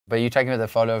But you talking about the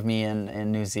photo of me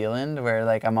in New Zealand where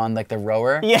like I'm on like the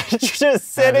rower? Yeah, you're just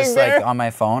sitting just there. like on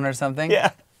my phone or something?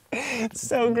 Yeah, it's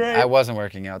so great. I wasn't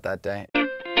working out that day.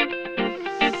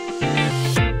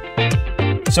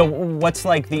 So what's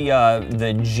like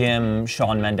the gym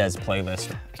Shawn Mendes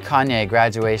playlist? Kanye,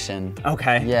 Graduation.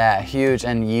 Okay. Yeah, huge.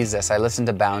 And Yeezus. I listen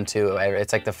to Bound too.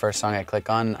 It's like the first song I click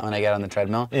on when I get on the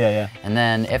treadmill. Yeah, yeah. And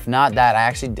then if not that,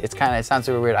 it sounds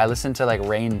super weird. I listen to like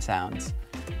rain sounds.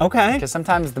 Okay. Because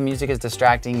sometimes the music is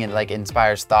distracting and like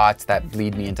inspires thoughts that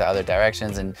lead me into other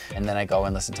directions, and then I go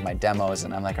and listen to my demos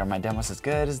and I'm like, are my demos as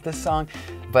good as this song?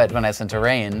 But when I listen to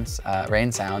rain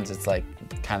sounds, it's like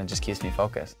kind of just keeps me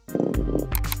focused.